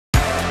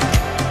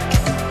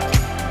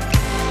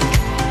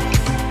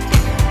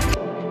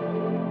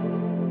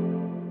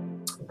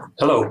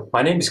Hello,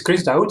 my name is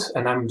Kris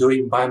and I'm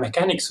doing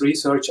biomechanics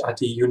research at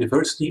the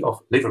University of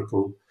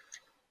Liverpool.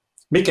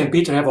 Mick and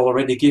Peter have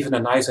already given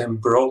a nice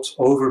and broad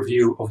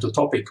overview of the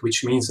topic,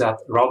 which means that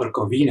rather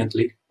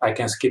conveniently I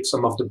can skip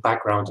some of the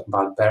background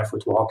about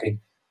barefoot walking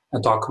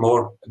and talk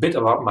a bit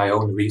about my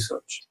own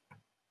research.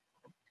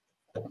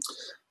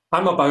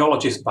 I'm a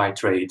biologist by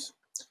trade.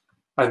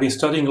 I've been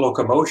studying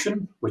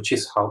locomotion, which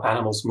is how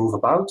animals move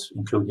about,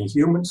 including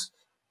humans,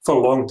 for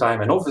a long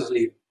time, and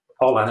obviously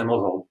all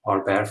animals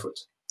are barefoot.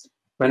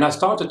 When I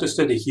started to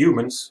study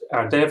humans,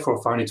 I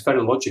therefore found it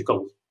very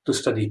logical to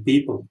study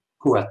people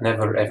who had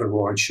never ever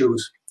worn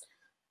shoes.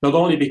 Not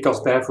only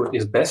because barefoot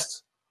is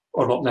best,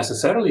 or not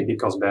necessarily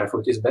because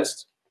barefoot is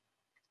best,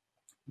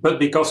 but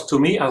because to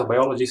me as a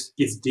biologist,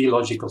 it's the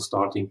logical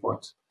starting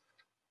point.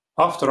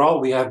 After all,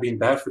 we have been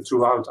barefoot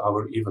throughout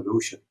our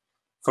evolution.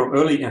 From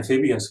early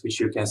amphibians, which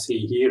you can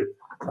see here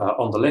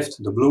on the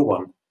left, the blue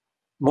one,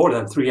 more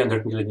than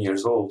 300 million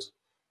years old,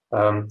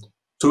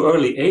 to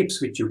early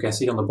apes, which you can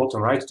see on the bottom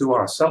right, to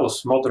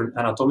ourselves,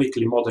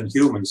 anatomically modern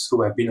humans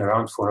who have been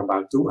around for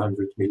about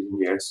 200 million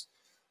years.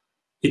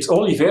 It's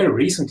only very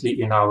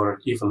recently in our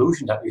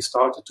evolution that we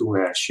started to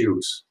wear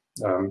shoes.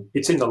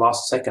 It's in the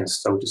last seconds,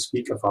 so to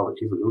speak, of our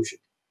evolution.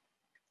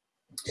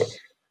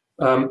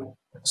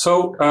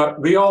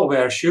 We all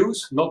wear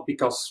shoes, not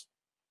because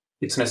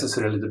it's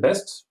necessarily the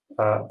best,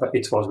 but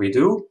it's what we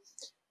do.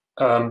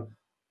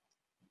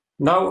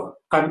 Now,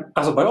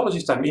 as a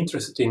biologist, I'm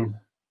interested in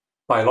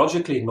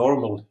biologically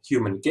normal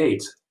human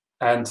gait,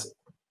 and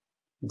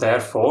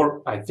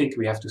therefore I think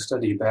we have to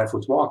study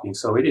barefoot walking.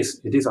 So it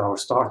is our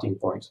starting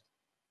point.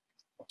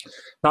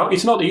 Now,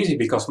 it's not easy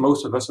because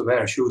most of us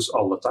wear shoes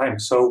all the time.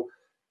 So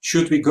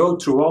should we go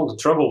through all the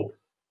trouble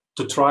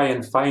to try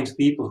and find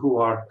people who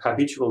are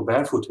habitual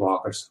barefoot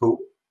walkers, who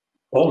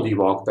only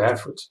walk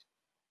barefoot?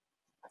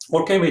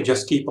 Or can we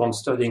just keep on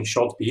studying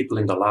shod people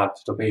in the lab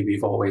the way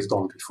we've always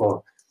done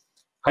before?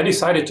 I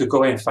decided to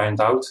go and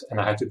find out,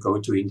 and I had to go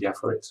to India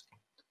for it.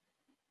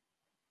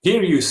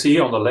 Here you see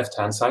on the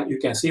left-hand side, you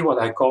can see what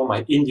I call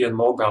my Indian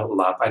mobile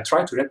lab. I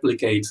try to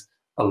replicate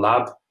a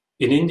lab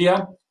in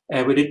India,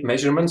 and we did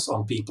measurements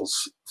on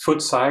people's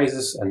foot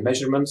sizes and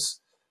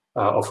measurements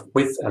of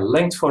width and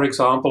length, for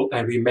example,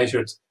 and we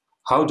measured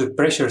how the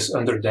pressures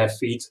under their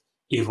feet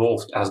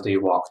evolved as they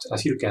walked,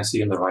 as you can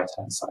see on the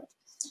right-hand side.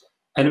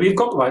 And we've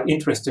got quite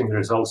interesting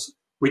results,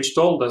 which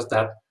told us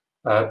that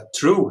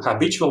true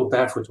habitual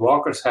barefoot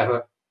walkers have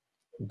a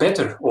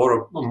better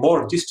or a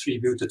more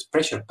distributed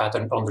pressure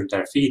pattern under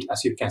their feet,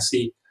 as you can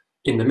see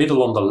in the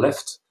middle on the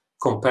left,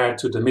 compared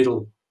to the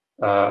middle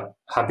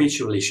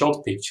habitually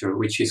shod picture,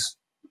 which is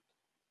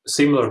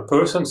similar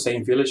person,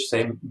 same village,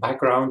 same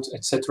background,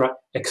 etc.,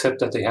 except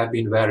that they have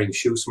been wearing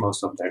shoes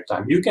most of their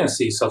time. You can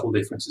see subtle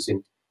differences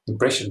in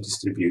pressure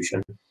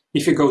distribution.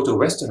 If you go to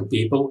Western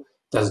people,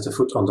 that's the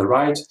foot on the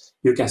right,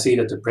 you can see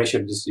that the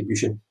pressure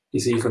distribution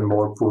is even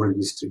more poorly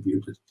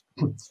distributed.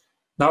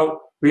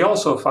 Now, we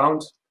also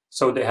found,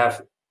 so they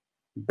have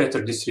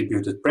better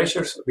distributed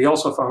pressures, we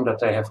also found that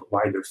they have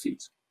wider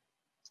feet.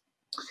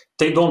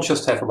 They don't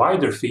just have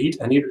wider feet,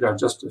 and here are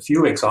just a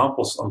few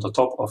examples on the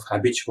top of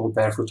habitual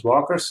barefoot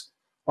walkers,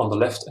 on the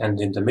left and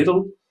in the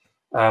middle.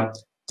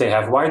 They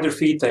have wider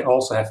feet, they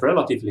also have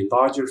relatively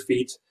larger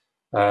feet.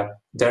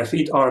 Their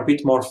feet are a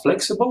bit more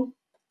flexible,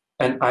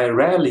 and I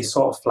rarely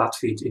saw flat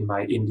feet in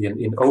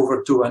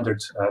over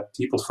 200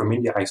 people from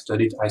India I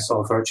studied, I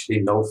saw virtually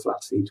no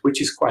flat feet,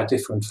 which is quite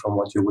different from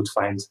what you would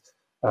find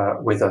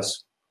with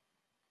us.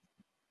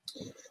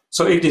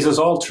 So if this is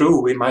all true,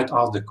 we might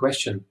ask the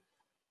question,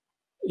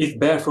 if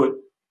barefoot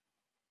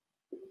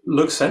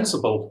looks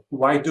sensible,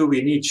 why do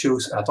we need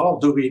shoes at all?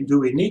 Do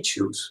we need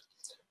shoes?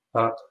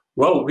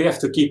 Well, we have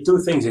to keep two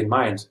things in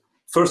mind.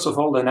 First of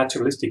all, the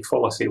naturalistic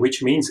fallacy,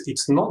 which means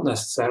it's not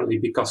necessarily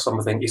because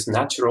something is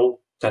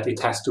natural that it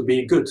has to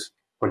be good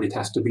or it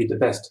has to be the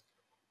best.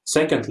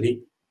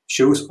 Secondly,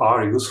 shoes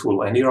are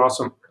useful, and here are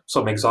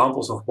some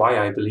examples of why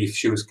I believe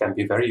shoes can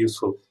be very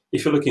useful.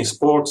 If you look in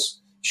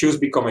sports, shoes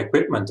become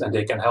equipment and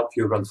they can help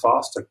you run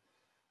faster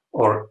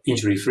or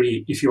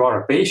injury-free. If you are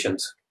a patient,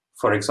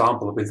 for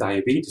example, with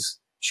diabetes,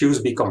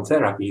 shoes become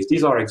therapies.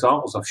 These are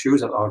examples of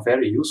shoes that are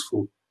very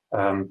useful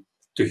to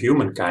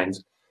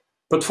humankind.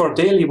 But for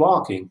daily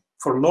walking,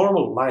 for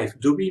normal life,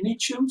 do we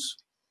need shoes?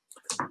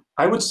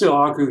 I would still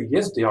argue,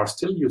 yes, they are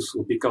still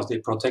useful because they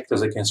protect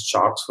us against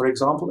sharks, for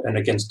example, and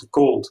against the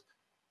cold.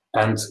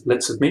 And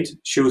let's admit,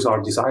 shoes are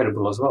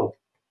desirable as well.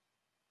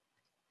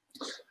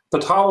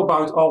 But how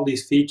about all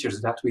these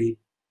features that we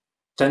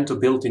tend to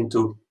build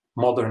into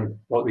modern,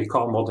 what we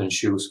call modern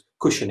shoes?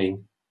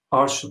 Cushioning,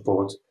 arch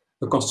support,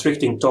 a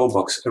constricting toe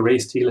box, a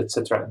raised heel,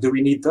 etc. Do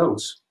we need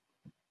those?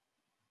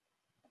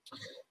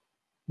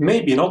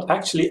 Maybe not.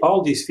 Actually,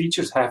 all these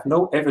features have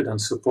no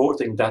evidence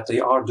supporting that they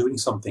are doing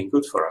something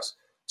good for us.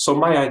 So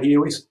my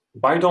idea is,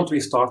 why don't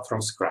we start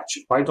from scratch?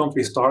 Why don't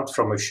we start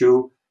from a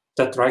shoe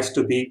that tries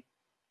to be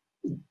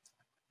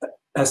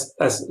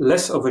as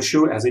less of a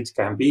shoe as it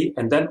can be,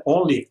 and then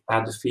only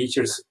add the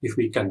features if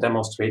we can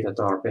demonstrate that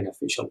they are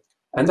beneficial?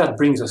 And that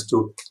brings us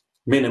to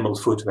minimal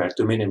footwear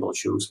to minimal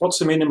shoes.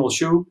 What's a minimal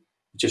shoe?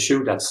 It's a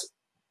shoe that's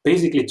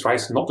basically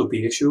tries not to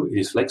be a shoe. It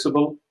is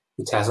flexible.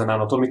 It has an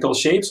anatomical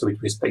shape, so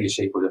it respects the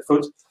shape of the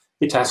foot.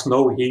 It has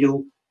no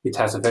heel. It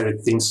has a very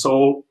thin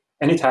sole,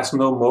 and it has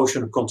no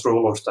motion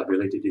control or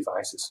stability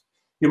devices.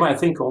 You might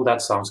think, oh,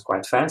 that sounds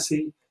quite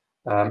fancy.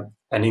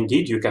 And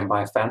indeed, you can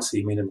buy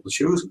fancy minimal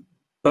shoes,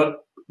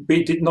 but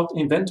we did not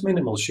invent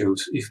minimal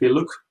shoes. If we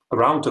look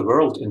around the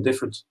world in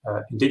different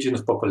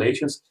indigenous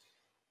populations,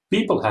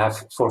 people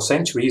have for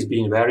centuries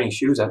been wearing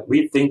shoes that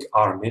we think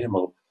are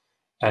minimal.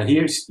 And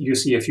here you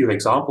see a few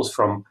examples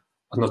from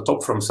on the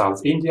top from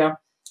South India.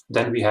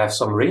 Then we have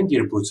some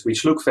reindeer boots,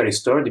 which look very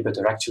sturdy, but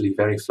they're actually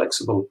very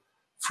flexible,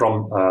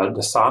 from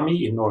the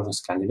Sami in northern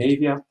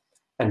Scandinavia.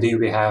 And then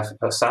we have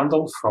a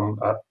sandal from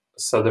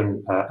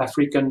southern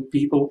African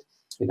people,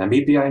 in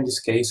Namibia in this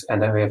case,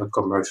 and then we have a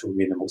commercial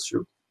minimal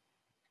shoe.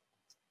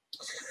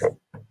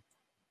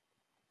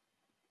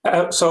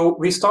 So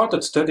we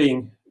started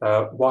studying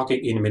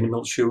walking in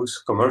minimal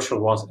shoes, commercial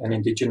ones and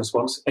indigenous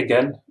ones,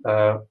 again,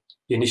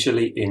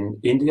 initially in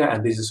India,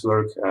 and this is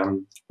work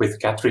with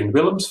Catherine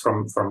Willems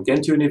from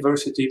Ghent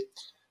University.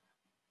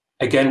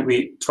 Again,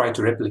 we tried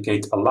to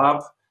replicate a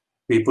lab.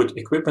 We put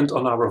equipment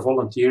on our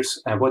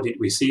volunteers, and what did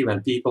we see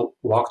when people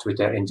walked with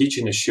their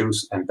indigenous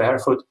shoes and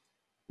barefoot?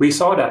 We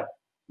saw that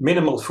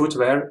minimal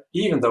footwear,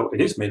 even though it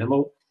is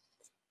minimal,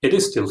 it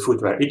is still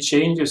footwear. It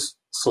changes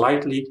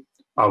slightly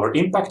our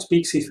impact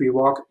peaks if we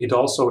walk. It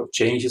also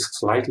changes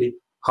slightly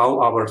how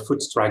our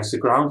foot strikes the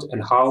ground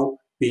and how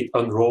we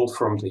unroll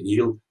from the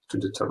heel to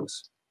the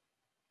toes.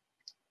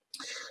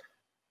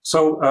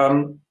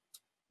 So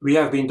we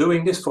have been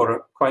doing this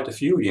for quite a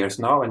few years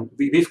now, and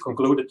we've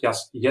concluded,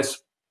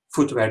 yes,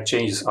 footwear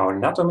changes our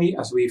anatomy,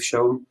 as we've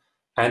shown,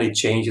 and it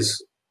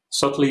changes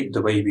subtly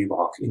the way we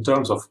walk in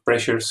terms of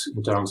pressures,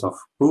 in terms of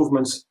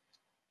movements,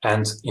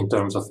 and in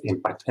terms of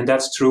impact. And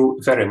that's true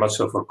very much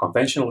so for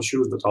conventional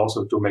shoes, but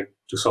also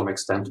to some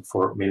extent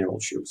for minimal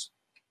shoes.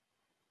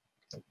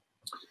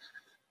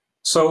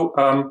 So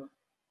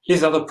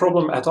is that a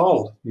problem at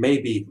all?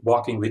 Maybe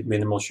walking with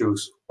minimal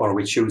shoes or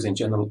with shoes in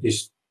general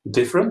is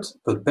different,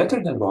 but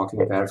better than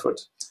walking barefoot.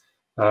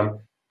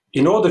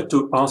 In order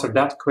to answer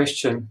that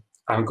question,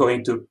 I'm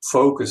going to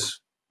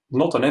focus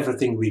not on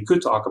everything we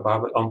could talk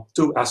about, but on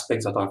two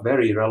aspects that are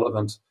very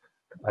relevant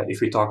if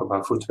we talk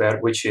about footwear,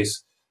 which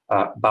is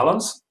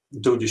balance.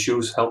 Do the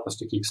shoes help us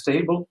to keep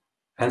stable?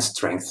 And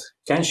strength.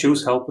 Can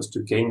shoes help us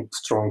to gain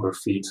stronger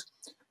feet?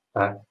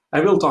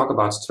 I will talk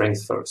about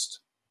strength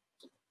first.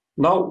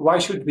 Now, why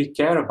should we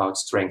care about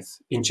strength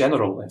in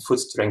general and foot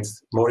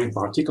strength more in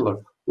particular?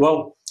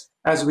 Well,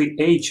 as we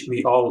age,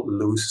 we all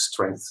lose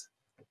strength.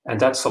 And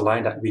that's a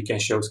line that we can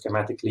show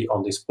schematically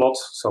on this plot.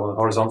 So on the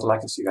horizontal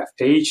axis, you have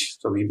age,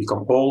 so we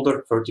become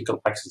older. Vertical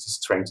axis is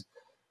strength.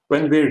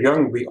 When we're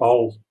young, we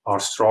all are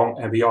strong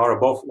and we are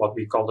above what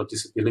we call the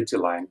disability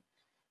line.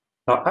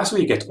 Now, as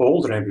we get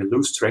older and we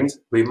lose strength,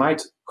 we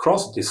might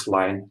cross this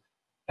line.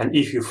 And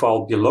if you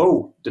fall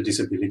below the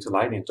disability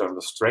line in terms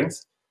of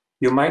strength,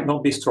 you might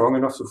not be strong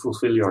enough to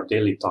fulfill your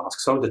daily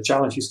tasks. So the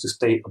challenge is to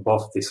stay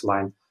above this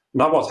line.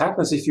 Now, what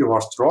happens if you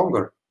are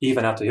stronger,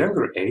 even at a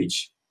younger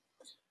age?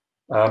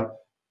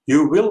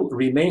 You will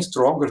remain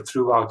stronger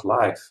throughout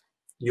life.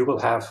 You will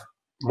have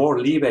more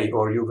leeway,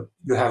 or you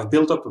have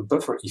built up a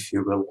buffer, if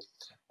you will.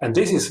 And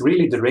this is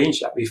really the range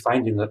that we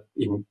find in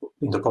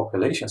the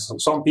population. So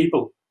some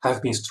people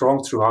have been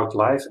strong throughout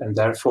life, and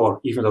therefore,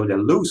 even though they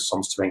lose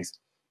some strength,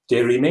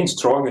 they remain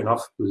strong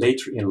enough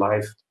later in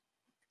life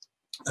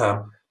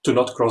to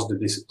not cross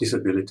the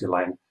disability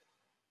line.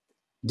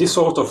 This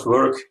sort of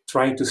work,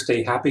 trying to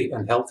stay happy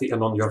and healthy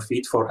and on your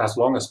feet for as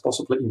long as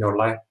possible in your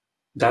life,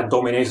 that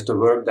dominates the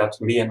work that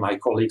me and my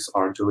colleagues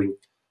are doing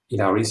in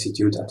our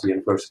institute at the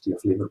University of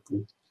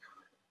Liverpool.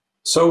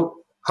 So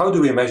how do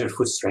we measure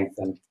foot strength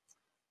then?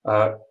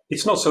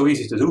 It's not so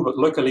easy to do, but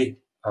luckily,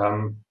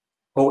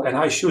 oh, and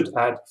I should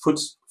add,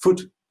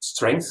 foot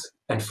strength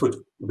and foot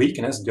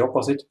weakness, the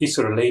opposite, is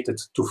related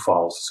to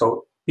falls.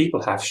 So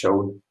people have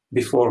shown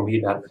before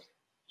me that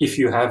if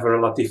you have a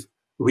relative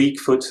weak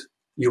foot,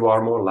 you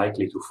are more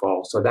likely to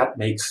fall. So that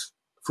makes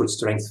foot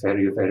strength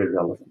very, very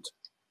relevant.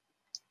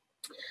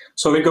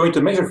 So we're going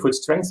to measure foot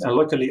strength, and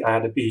luckily I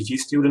had a PhD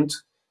student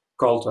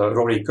called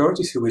Rory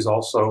Curtis, who is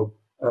also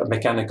a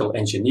mechanical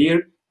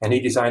engineer, and he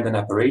designed an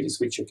apparatus,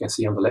 which you can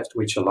see on the left,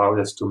 which allowed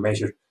us to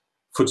measure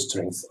foot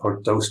strength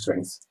or toe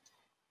strength.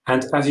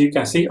 And as you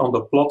can see on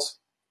the plot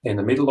in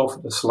the middle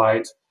of the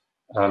slide,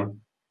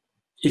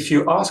 if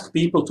you ask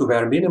people to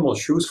wear minimal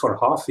shoes for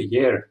half a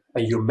year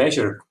and you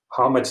measure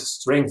how much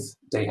strength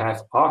they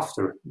have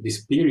after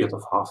this period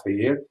of half a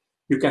year,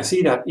 you can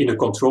see that in a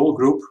control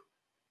group,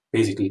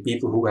 basically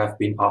people who have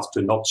been asked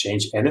to not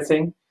change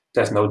anything,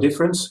 there's no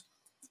difference.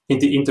 In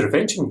the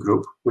intervention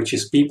group, which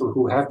is people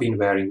who have been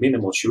wearing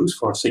minimal shoes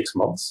for 6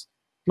 months,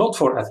 not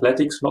for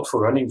athletics, not for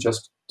running,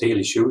 just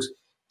daily shoes,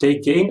 they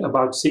gain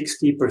about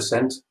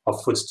 60%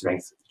 of foot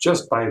strength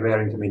just by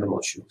wearing the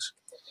minimal shoes.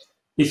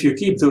 If you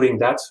keep doing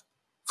that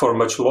for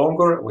much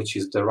longer, which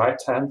is the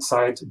right-hand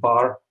side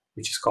bar,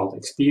 which is called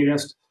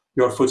experienced,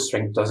 your foot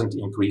strength doesn't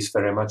increase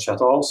very much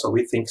at all. So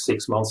we think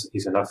 6 months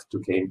is enough to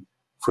gain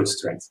foot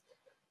strength.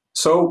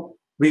 So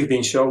we've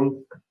been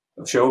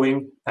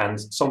showing, and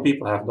some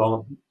people have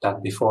done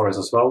that before us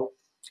as well,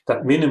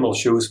 that minimal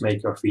shoes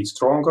make your feet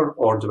stronger,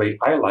 or the way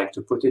I like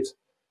to put it,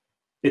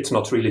 it's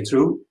not really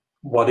true.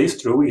 What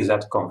is true is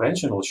that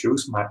conventional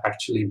shoes might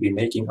actually be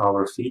making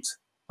our feet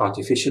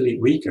artificially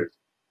weaker.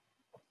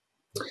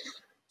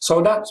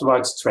 So that's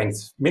about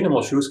strength.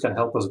 Minimal shoes can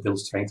help us build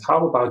strength.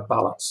 How about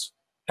balance?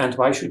 And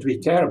why should we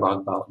care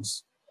about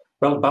balance?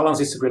 Well, balance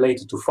is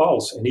related to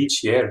falls, and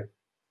each year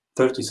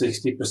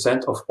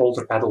 30–60% of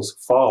older adults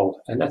fall,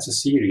 and that's a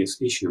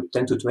serious issue.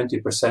 10 to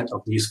 20%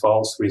 of these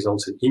falls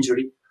results in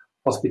injury,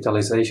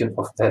 hospitalization,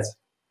 of death,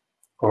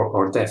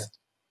 or death.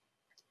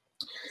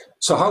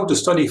 So how to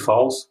study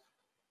falls?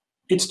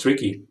 It's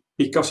tricky,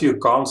 because you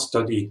can't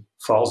study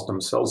falls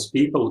themselves.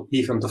 People,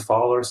 even the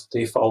fallers,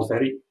 they fall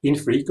very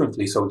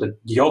infrequently, so that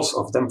the odds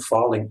of them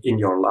falling in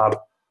your lab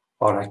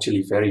are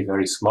actually very,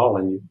 very small,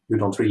 and you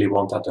don't really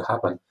want that to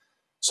happen.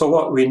 So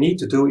what we need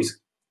to do is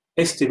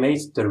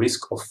estimate the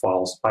risk of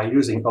falls by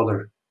using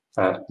other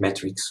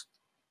metrics.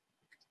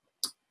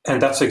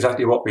 And that's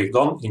exactly what we've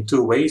done in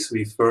two ways.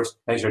 We first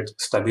measured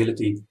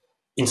stability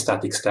in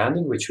static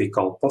standing, which we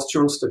call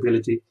postural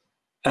stability,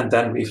 and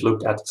then we've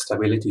looked at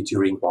stability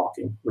during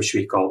walking, which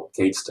we call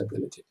gait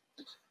stability.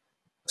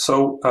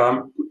 So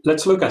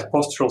let's look at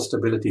postural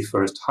stability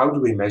first. How do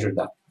we measure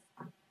that?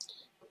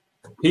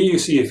 Here you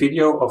see a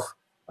video of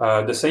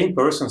the same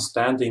person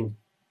standing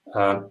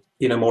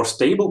in a more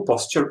stable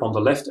posture on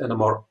the left and a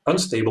more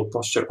unstable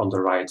posture on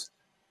the right.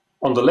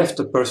 On the left,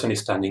 the person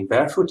is standing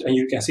barefoot, and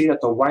you can see that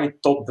the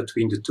white dot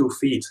between the 2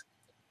 feet,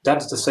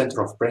 that's the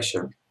center of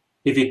pressure.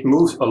 If it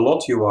moves a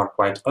lot, you are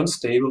quite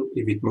unstable.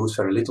 If it moves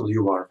very little,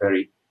 you are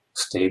very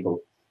stable.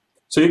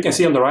 So you can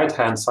see on the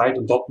right-hand side,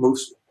 the dot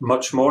moves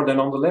much more than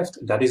on the left.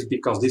 That is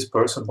because this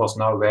person was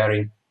now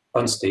wearing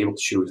unstable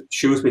shoes,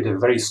 shoes with a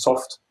very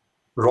soft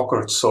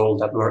rocker sole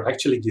that were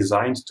actually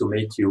designed to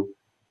make you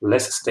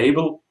less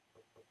stable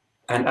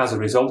and as a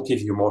result give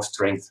you more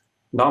strength.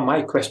 Now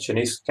my question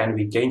is, can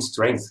we gain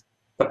strength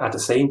but at the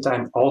same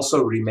time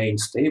also remain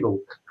stable?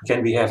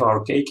 Can we have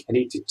our cake and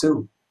eat it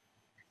too?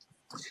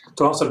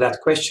 To answer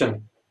that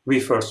question, we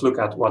first look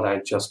at what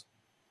I just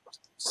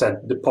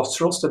said, the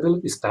postural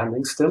stability,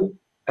 standing still,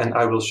 and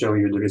I will show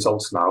you the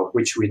results now,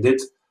 which we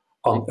did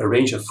on a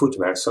range of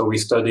footwear. So we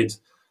studied,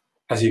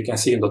 as you can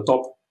see in the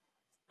top,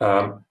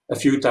 a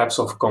few types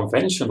of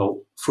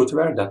conventional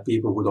footwear that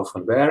people would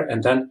often wear,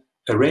 and then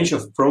a range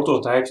of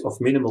prototypes of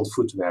minimal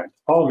footwear,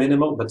 all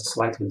minimal but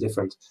slightly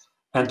different.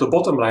 And the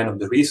bottom line of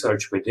the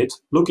research we did,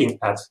 looking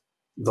at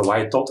the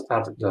white dot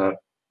at the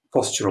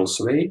postural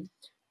sway,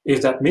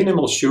 is that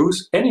minimal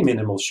shoes, any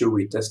minimal shoe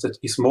we tested,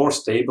 is more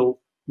stable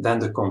than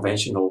the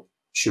conventional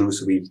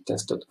shoes we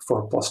tested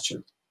for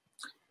posture.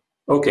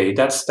 Okay,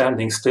 that's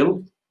standing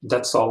still.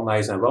 That's all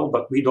nice and well,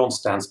 but we don't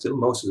stand still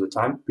most of the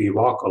time. We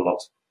walk a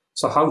lot.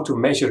 So how to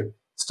measure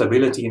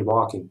stability in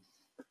walking?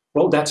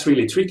 Well, that's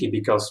really tricky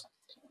because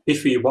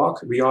if we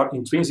walk, we are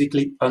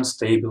intrinsically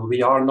unstable.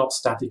 We are not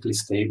statically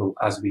stable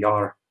as we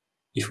are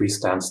if we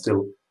stand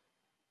still.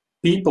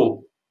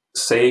 People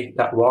say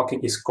that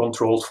walking is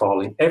controlled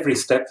falling. Every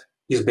step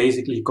is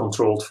basically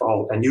controlled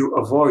fall, and you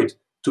avoid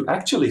to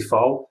actually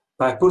fall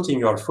by putting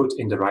your foot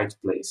in the right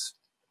place.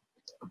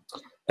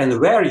 And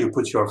where you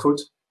put your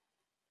foot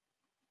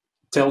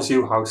tells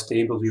you how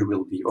stable you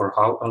will be or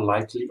how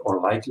unlikely or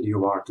likely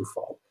you are to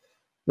fall.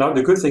 Now,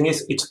 the good thing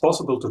is it's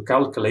possible to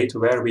calculate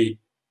where we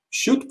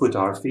should put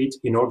our feet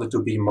in order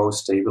to be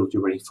most stable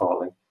during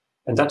falling.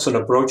 And that's an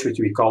approach which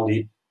we call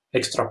the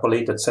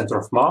extrapolated center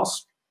of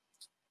mass,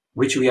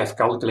 which we have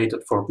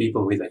calculated for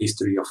people with a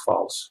history of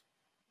falls.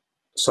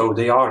 So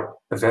they are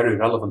a very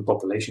relevant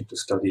population to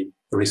study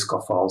the risk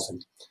of falls.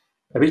 And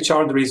which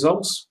are the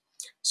results?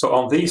 So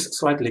on these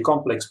slightly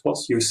complex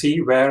plots, you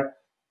see where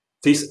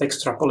this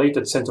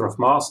extrapolated center of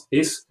mass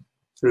is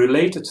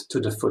related to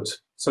the foot.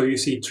 So you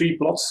see 3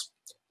 plots.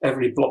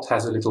 Every plot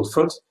has a little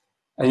foot.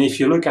 And if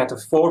you look at the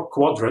 4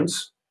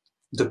 quadrants,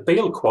 the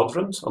pale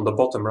quadrant on the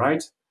bottom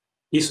right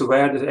is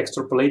where the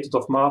extrapolated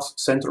of mass,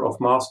 center of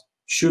mass,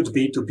 should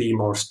be to be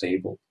more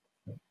stable.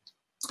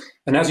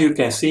 And as you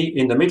can see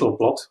in the middle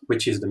plot,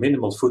 which is the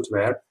minimal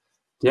footwear,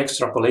 the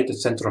extrapolated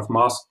center of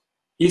mass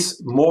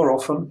is more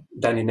often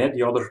than in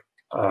any other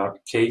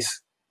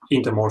case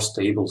in the more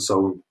stable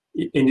zone.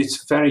 And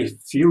it's very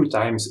few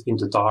times in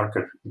the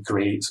darker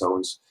gray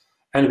zones.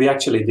 And we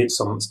actually did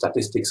some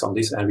statistics on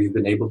this, and we've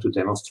been able to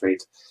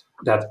demonstrate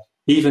that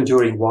even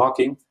during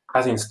walking,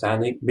 as in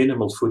standing,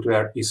 minimal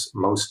footwear is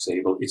most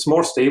stable. It's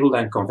more stable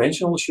than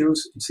conventional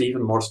shoes. It's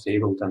even more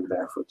stable than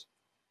barefoot.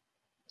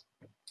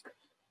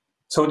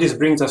 So this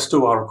brings us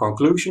to our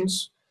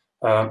conclusions.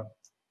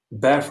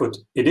 Barefoot,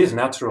 it is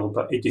natural,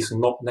 but it is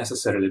not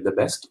necessarily the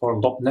best, or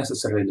not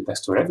necessarily the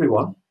best for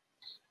everyone.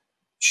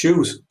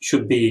 Shoes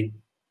should be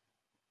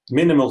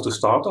minimal to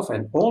start off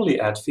and only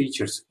add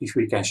features if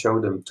we can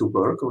show them to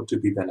work or to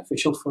be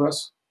beneficial for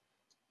us.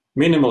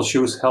 Minimal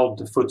shoes help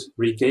the foot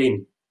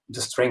regain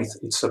the strength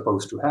it's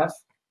supposed to have.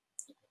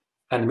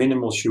 and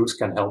minimal shoes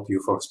can help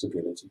you for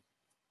stability.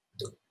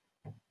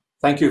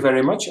 Thank you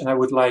very much, and I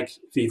would like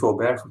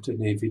Vivobarefoot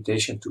an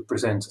invitation to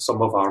present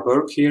some of our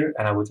work here,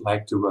 and I would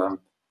like to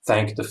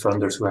thank the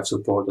funders who have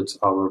supported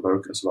our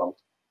work as well.